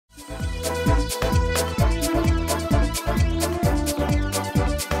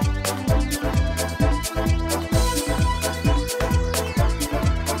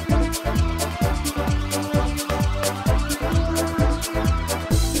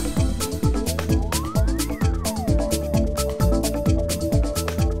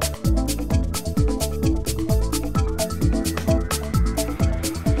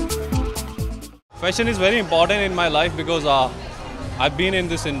fashion is very important in my life because I've been in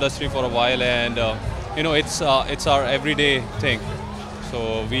this industry for a while, and it's our everyday thing.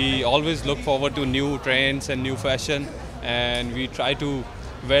 So we always look forward to new trends and new fashion, and we try to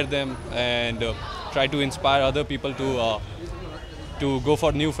wear them and try to inspire other people to go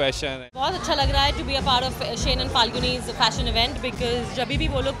for new fashion. बहुत अच्छा लग रहा है to be a part of Shane and Falguni's fashion event because जब भी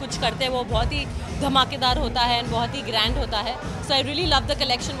वो लोग कुछ करते हैं वो बहुत ही धमाकेदार होता है and बहुत ही grand होता है. So I really love the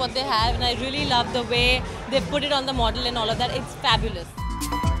collection what they have and I really love the way they put it on the model and all of that. It's fabulous.